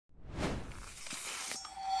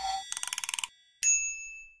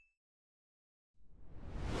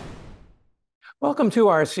Welcome to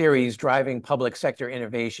our series, Driving Public Sector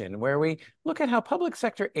Innovation, where we look at how public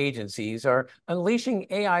sector agencies are unleashing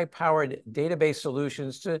AI-powered database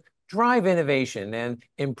solutions to drive innovation and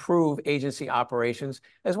improve agency operations,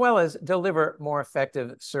 as well as deliver more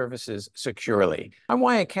effective services securely. I'm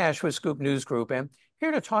Wyatt Cash with Scoop News Group, and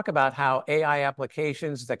here to talk about how AI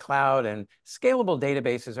applications, the cloud, and scalable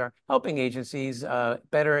databases are helping agencies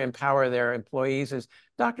better empower their employees is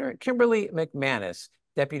Dr. Kimberly McManus,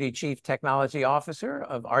 Deputy Chief Technology Officer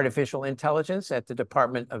of Artificial Intelligence at the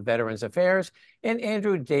Department of Veterans Affairs, and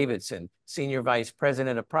Andrew Davidson, Senior Vice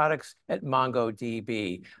President of Products at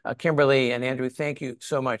MongoDB. Kimberly and Andrew, thank you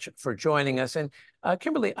so much for joining us. And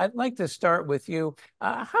Kimberly, I'd like to start with you.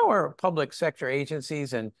 How are public sector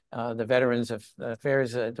agencies and the Veterans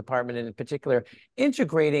Affairs Department in particular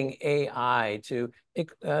integrating AI to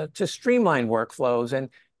streamline workflows, and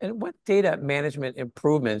what data management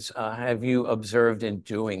improvements have you observed in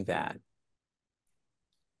doing that?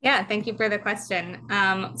 Yeah, thank you for the question.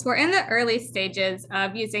 So we're in the early stages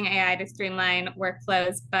of using AI to streamline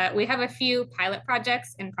workflows, but we have a few pilot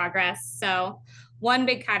projects in progress. So one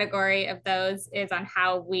big category of those is on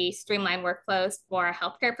how we streamline workflows for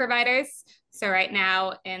healthcare providers. So right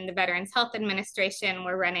now in the Veterans Health Administration,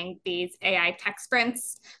 we're running these AI tech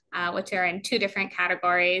sprints, which are in two different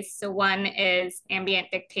categories. So one is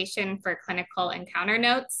ambient dictation for clinical encounter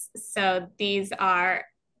notes. So this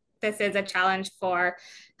is a challenge for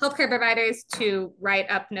healthcare providers to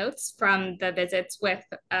write up notes from the visits with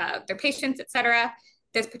their patients, et cetera.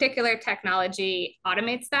 This particular technology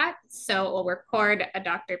automates that. So it will record a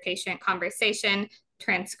doctor-patient conversation,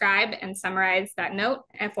 transcribe and summarize that note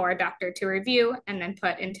for a doctor to review and then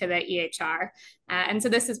put into the EHR. And so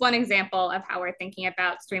this is one example of how we're thinking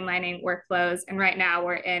about streamlining workflows. And right now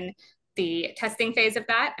we're in the testing phase of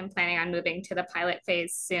that and planning on moving to the pilot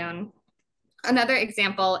phase soon. Another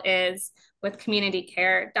example is with community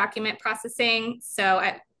care document processing. So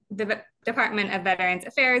at the Department of Veterans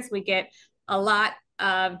Affairs, we get a lot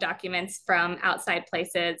of documents from outside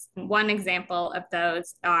places. One example of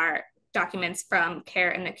those are documents from care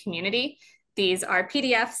in the community. These are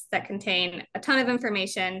PDFs that contain a ton of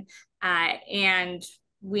information, and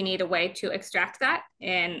we need a way to extract that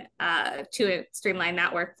and to streamline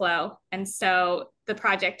that workflow. And so the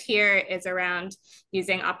project here is around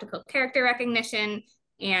using optical character recognition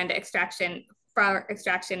and extraction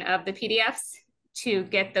of the PDFs to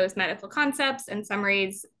get those medical concepts and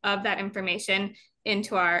summaries of that information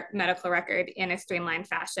into our medical record in a streamlined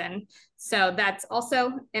fashion. So that's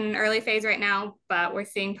also in an early phase right now, but we're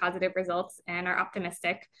seeing positive results and are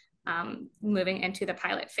optimistic moving into the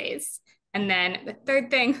pilot phase. And then the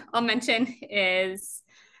third thing I'll mention is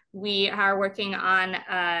we are working on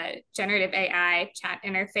a generative AI chat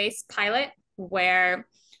interface pilot where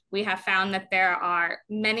we have found that there are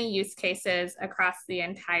many use cases across the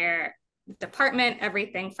entire department,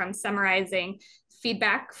 everything from summarizing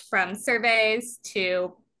feedback from surveys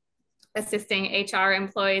to assisting HR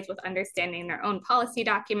employees with understanding their own policy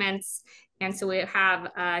documents. And so we have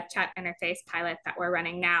a chat interface pilot that we're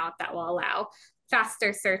running now that will allow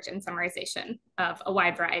faster search and summarization of a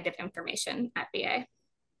wide variety of information at VA.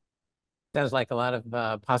 Sounds like a lot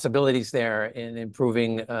of possibilities there in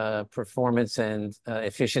improving performance and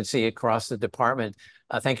efficiency across the department.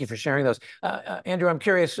 Thank you for sharing those. Andrew, I'm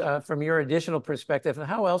curious from your additional perspective,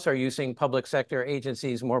 how else are you seeing public sector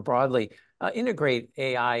agencies more broadly integrate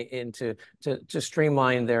AI to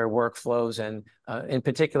streamline their workflows and in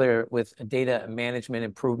particular with data management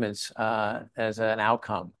improvements as an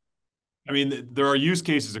outcome? I mean, there are use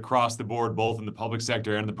cases across the board, both in the public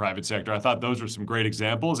sector and the private sector. I thought those were some great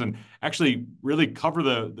examples and actually really cover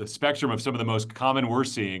the spectrum of some of the most common we're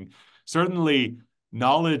seeing. Certainly,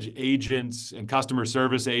 knowledge agents and customer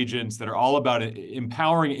service agents that are all about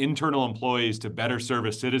empowering internal employees to better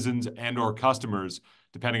service citizens and or customers,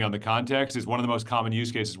 depending on the context, is one of the most common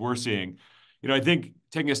use cases we're seeing. You know, I think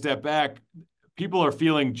taking a step back, people are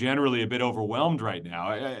feeling generally a bit overwhelmed right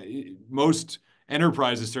now. Most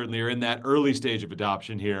enterprises certainly are in that early stage of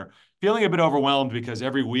adoption here, feeling a bit overwhelmed because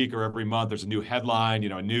every week or every month there's a new headline,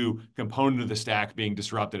 a new component of the stack being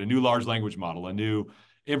disrupted, a new large language model, a new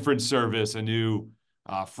inference service, a new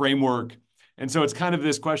framework. And so it's kind of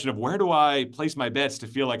this question of where do I place my bets to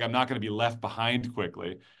feel like I'm not going to be left behind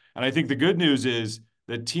quickly? And I think the good news is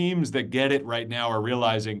the teams that get it right now are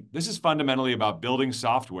realizing this is fundamentally about building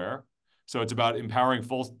software. So it's about empowering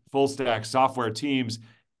full stack software teams,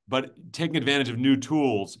 but taking advantage of new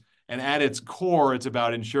tools. And at its core, it's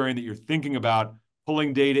about ensuring that you're thinking about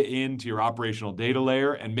pulling data into your operational data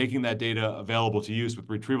layer and making that data available to use with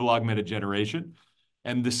retrieval augmented generation.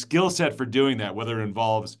 And the skill set for doing that, whether it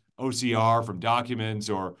involves OCR from documents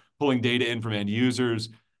or pulling data in from end users,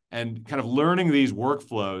 and kind of learning these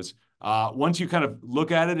workflows. Once you kind of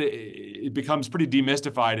look at it, it becomes pretty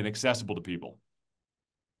demystified and accessible to people.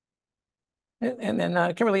 And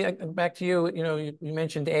then Kimberly, back to you. You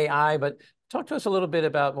mentioned AI, but talk to us a little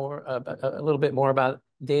bit more about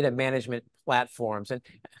data management platforms, and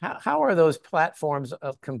how are those platforms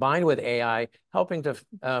combined with AI helping to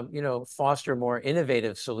foster more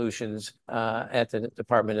innovative solutions at the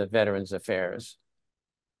Department of Veterans Affairs?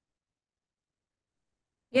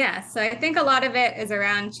 Yeah, so I think a lot of it is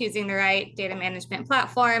around choosing the right data management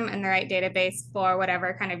platform and the right database for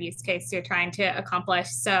whatever kind of use case you're trying to accomplish.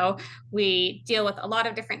 So we deal with a lot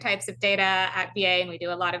of different types of data at VA, and we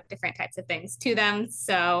do a lot of different types of things to them.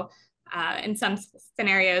 So in some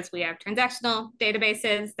scenarios, we have transactional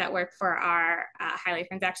databases that work for our highly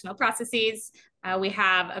transactional processes. We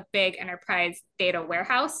have a big enterprise data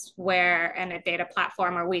warehouse and a data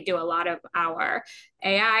platform where we do a lot of our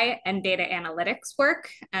AI and data analytics work.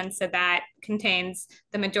 And so that contains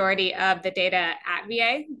the majority of the data at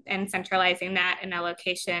VA, and centralizing that in a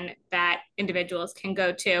location that individuals can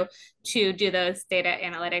go to do those data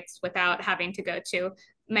analytics without having to go to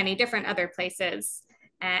many different other places.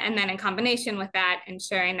 And then in combination with that,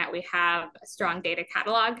 ensuring that we have a strong data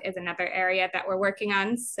catalog is another area that we're working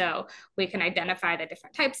on. So we can identify the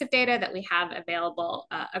different types of data that we have available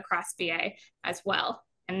across VA as well.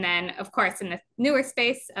 And then, of course, in the newer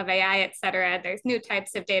space of AI, et cetera, there's new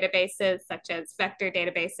types of databases, such as vector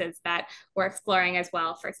databases, that we're exploring as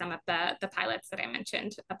well for some of the pilots that I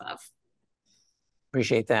mentioned above.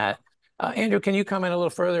 Appreciate that. Andrew, can you comment a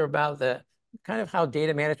little further about the kind of how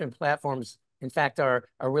data management platforms, in fact, are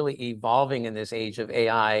really evolving in this age of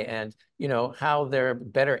AI, and how they're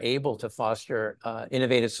better able to foster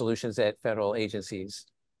innovative solutions at federal agencies?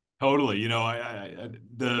 Totally.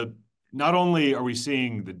 Not only are we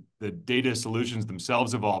seeing the data solutions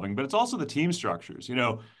themselves evolving, but it's also the team structures.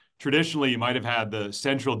 Traditionally, you might have had the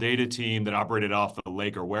central data team that operated off the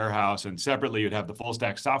lake or warehouse, and separately, you'd have the full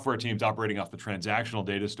stack software teams operating off the transactional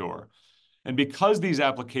data store. And because these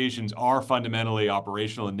applications are fundamentally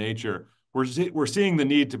operational in nature, we're seeing the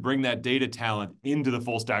need to bring that data talent into the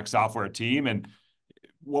full stack software team. And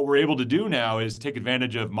what we're able to do now is take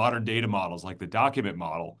advantage of modern data models like the document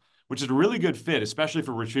model, which is a really good fit, especially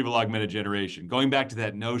for retrieval augmented generation. Going back to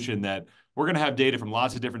that notion that we're going to have data from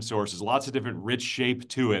lots of different sources, lots of different rich shape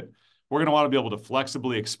to it. We're going to want to be able to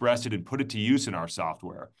flexibly express it and put it to use in our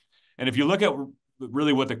software. And if you look at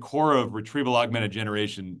really what the core of retrieval augmented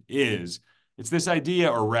generation is, it's this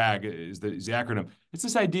idea, or RAG is the acronym. It's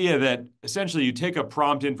this idea that essentially you take a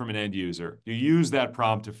prompt in from an end user. You use that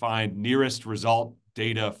prompt to find nearest result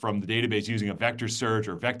data from the database using a vector search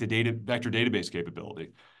or vector database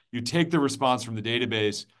capability. You take the response from the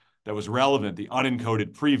database that was relevant, the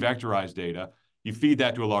unencoded pre-vectorized data. You feed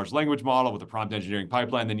that to a large language model with a prompt engineering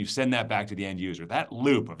pipeline. Then you send that back to the end user. That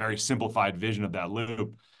loop, a very simplified vision of that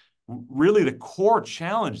loop, really the core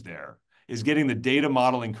challenge there is getting the data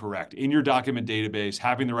modeling correct in your document database,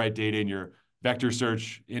 having the right data in your vector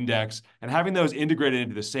search index, and having those integrated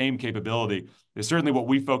into the same capability is certainly what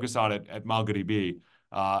we focus on at MongoDB.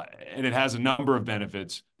 And it has a number of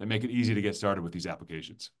benefits that make it easy to get started with these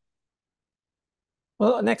applications.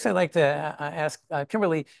 Well, next I'd like to ask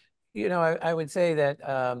Kimberly, I would say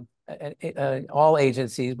that all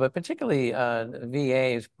agencies, but particularly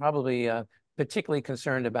VA, is probably particularly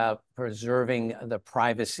concerned about preserving the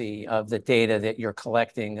privacy of the data that you're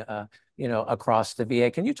collecting, across the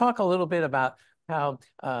VA. Can you talk a little bit about how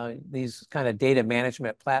these kind of data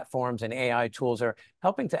management platforms and AI tools are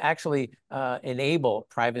helping to actually enable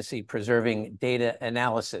privacy-preserving data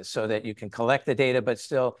analysis so that you can collect the data but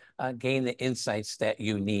still gain the insights that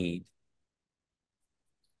you need?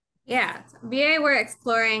 Yeah, VA, we're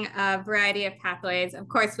exploring a variety of pathways. Of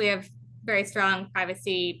course, we have very strong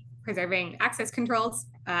privacy preserving access controls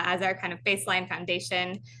as our kind of baseline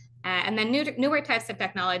foundation. And then newer types of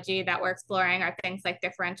technology that we're exploring are things like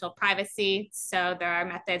differential privacy. So there are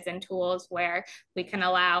methods and tools where we can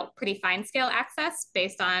allow pretty fine scale access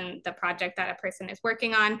based on the project that a person is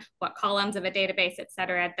working on, what columns of a database, et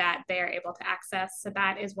cetera, that they are able to access. So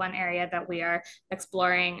that is one area that we are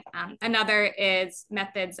exploring. Another is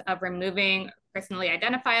methods of removing personally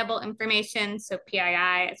identifiable information, so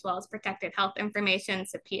PII, as well as protected health information,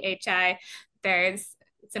 so PHI. There's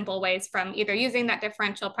simple ways from either using that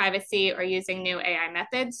differential privacy or using new AI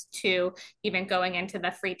methods to even going into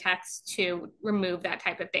the free text to remove that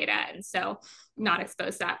type of data, and so not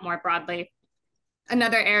expose that more broadly.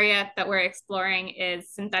 Another area that we're exploring is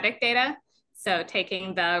synthetic data. So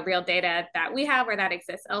taking the real data that we have or that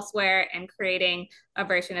exists elsewhere and creating a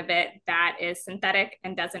version of it that is synthetic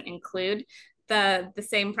and doesn't include the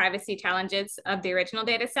same privacy challenges of the original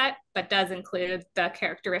data set, but does include the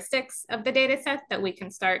characteristics of the data set that we can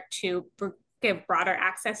start to give broader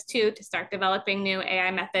access to start developing new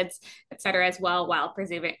AI methods, et cetera, as well, while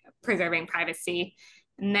preserving privacy.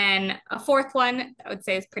 And then a fourth one I would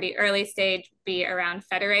say is pretty early stage, would be around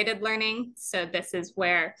federated learning. So this is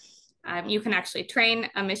where you can actually train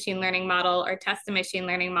a machine learning model or test a machine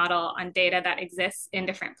learning model on data that exists in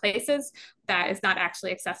different places that is not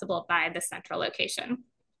actually accessible by the central location.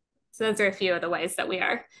 So those are a few of the ways that we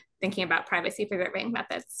are thinking about privacy preserving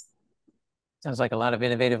methods. Sounds like a lot of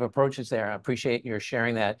innovative approaches there. I appreciate your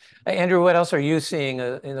sharing that. Andrew, what else are you seeing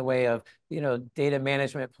in the way of, data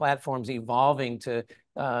management platforms evolving to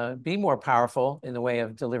be more powerful in the way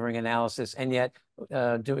of delivering analysis, and yet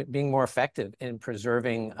being more effective in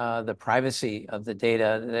preserving the privacy of the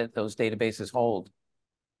data that those databases hold?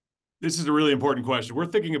 This is a really important question. We're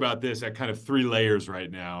thinking about this at kind of 3 layers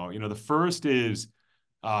right now. The first is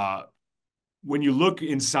when you look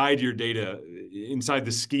inside your data, inside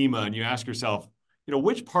the schema, and you ask yourself,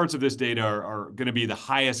 which parts of this data are going to be the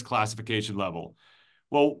highest classification level?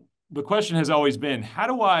 Well, the question has always been, how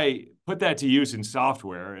do I put that to use in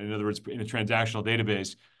software, in other words, in a transactional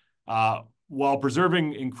database, while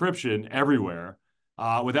preserving encryption everywhere,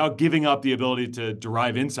 without giving up the ability to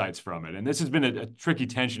derive insights from it? And this has been a tricky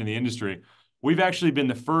tension in the industry. We've actually been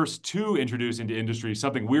the first to introduce into industry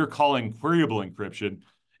something we're calling queryable encryption.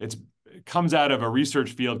 It comes out of a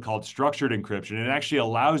research field called structured encryption. It actually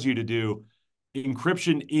allows you to do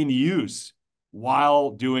encryption in use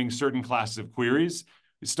while doing certain classes of queries.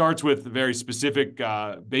 It starts with very specific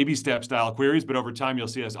baby step style queries, but over time, you'll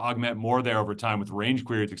see us augment more there over time with range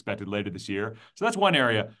queries expected later this year. So that's one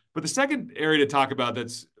area. But the second area to talk about,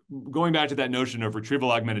 that's going back to that notion of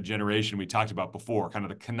retrieval augmented generation we talked about before, kind of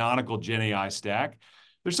the canonical Gen AI stack.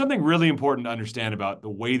 There's something really important to understand about the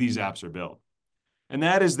way these apps are built. And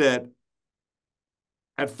that is that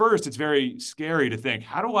at first, it's very scary to think,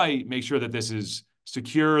 how do I make sure that this is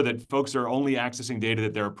secure, that folks are only accessing data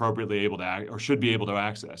that they're appropriately able to or should be able to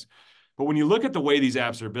access? But when you look at the way these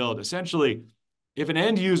apps are built, essentially, if an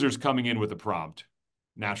end user is coming in with a prompt,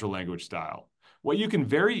 natural language style, what you can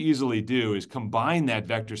very easily do is combine that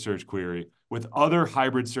vector search query with other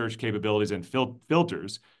hybrid search capabilities and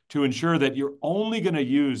filters to ensure that you're only going to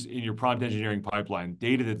use in your prompt engineering pipeline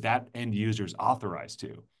data that end user is authorized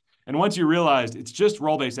to. And once you realize it's just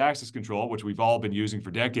role-based access control, which we've all been using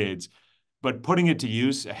for decades, but putting it to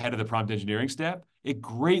use ahead of the prompt engineering step, it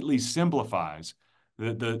greatly simplifies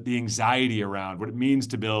the anxiety around what it means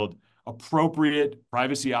to build appropriate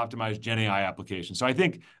privacy-optimized Gen AI applications. So I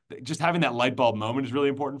think just having that light bulb moment is really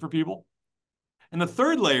important for people. And the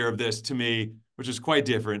third layer of this, to me, which is quite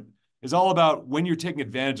different, is all about when you're taking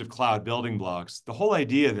advantage of cloud building blocks. The whole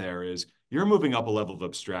idea there is you're moving up a level of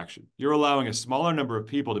abstraction. You're allowing a smaller number of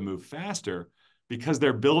people to move faster because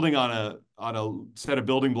they're building on a set of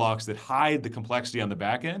building blocks that hide the complexity on the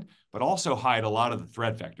back end, but also hide a lot of the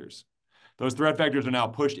threat vectors. Those threat vectors are now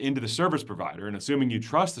pushed into the service provider, and assuming you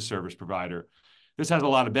trust the service provider, this has a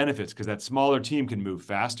lot of benefits because that smaller team can move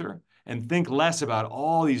faster and think less about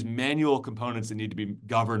all these manual components that need to be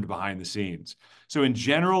governed behind the scenes. So in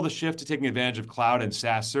general, the shift to taking advantage of cloud and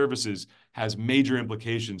SaaS services has major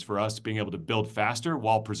implications for us being able to build faster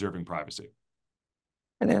while preserving privacy.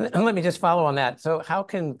 And then let me just follow on that. So how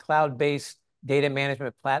can cloud-based data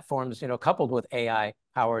management platforms, coupled with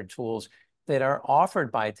AI-powered tools that are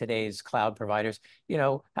offered by today's cloud providers,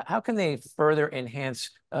 how can they further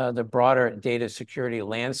enhance the broader data security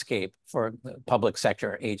landscape for public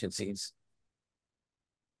sector agencies?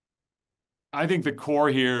 I think the core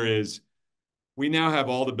here is we now have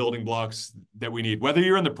all the building blocks that we need, whether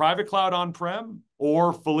you're in the private cloud on-prem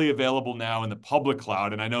or fully available now in the public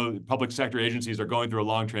cloud. And I know public sector agencies are going through a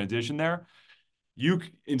long transition there.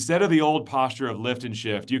 Instead of the old posture of lift and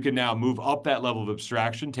shift, you can now move up that level of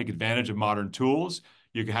abstraction, take advantage of modern tools.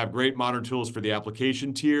 You can have great modern tools for the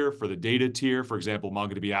application tier, for the data tier. For example,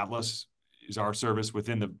 MongoDB Atlas is our service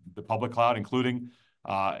within the public cloud, including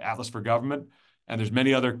Atlas for Government. And there's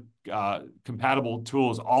many other compatible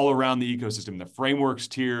tools all around the ecosystem, the frameworks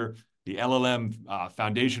tier, the LLM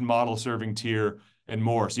foundation model serving tier, and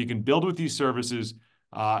more. So you can build with these services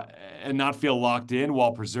and not feel locked in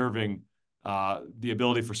while preserving the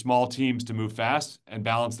ability for small teams to move fast and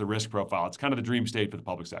balance the risk profile. It's kind of the dream state for the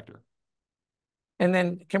public sector. And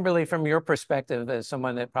then, Kimberly, from your perspective, as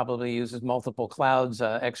someone that probably uses multiple clouds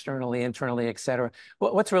externally, internally, et cetera,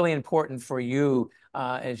 what's really important for you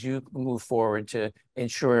as you move forward to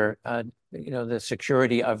ensure the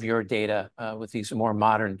security of your data with these more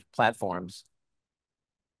modern platforms?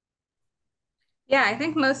 Yeah, I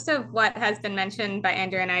think most of what has been mentioned by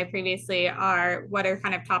Andrew and I previously are what are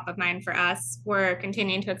kind of top of mind for us. We're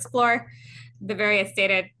continuing to explore the various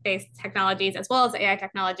database technologies as well as AI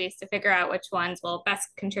technologies to figure out which ones will best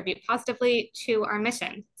contribute positively to our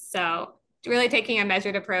mission. So really taking a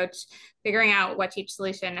measured approach, figuring out what each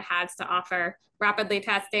solution has to offer, rapidly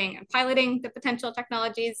testing and piloting the potential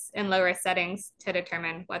technologies in low risk settings to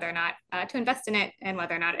determine whether or not to invest in it and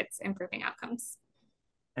whether or not it's improving outcomes.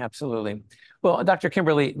 Absolutely. Well, Dr.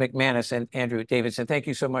 Kimberly McManus and Andrew Davidson, thank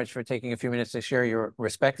you so much for taking a few minutes to share your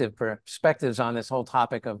respective perspectives on this whole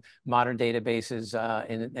topic of modern databases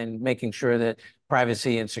and making sure that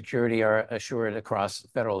privacy and security are assured across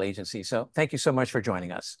federal agencies. So thank you so much for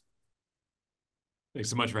joining us. Thanks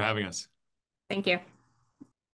so much for having us. Thank you.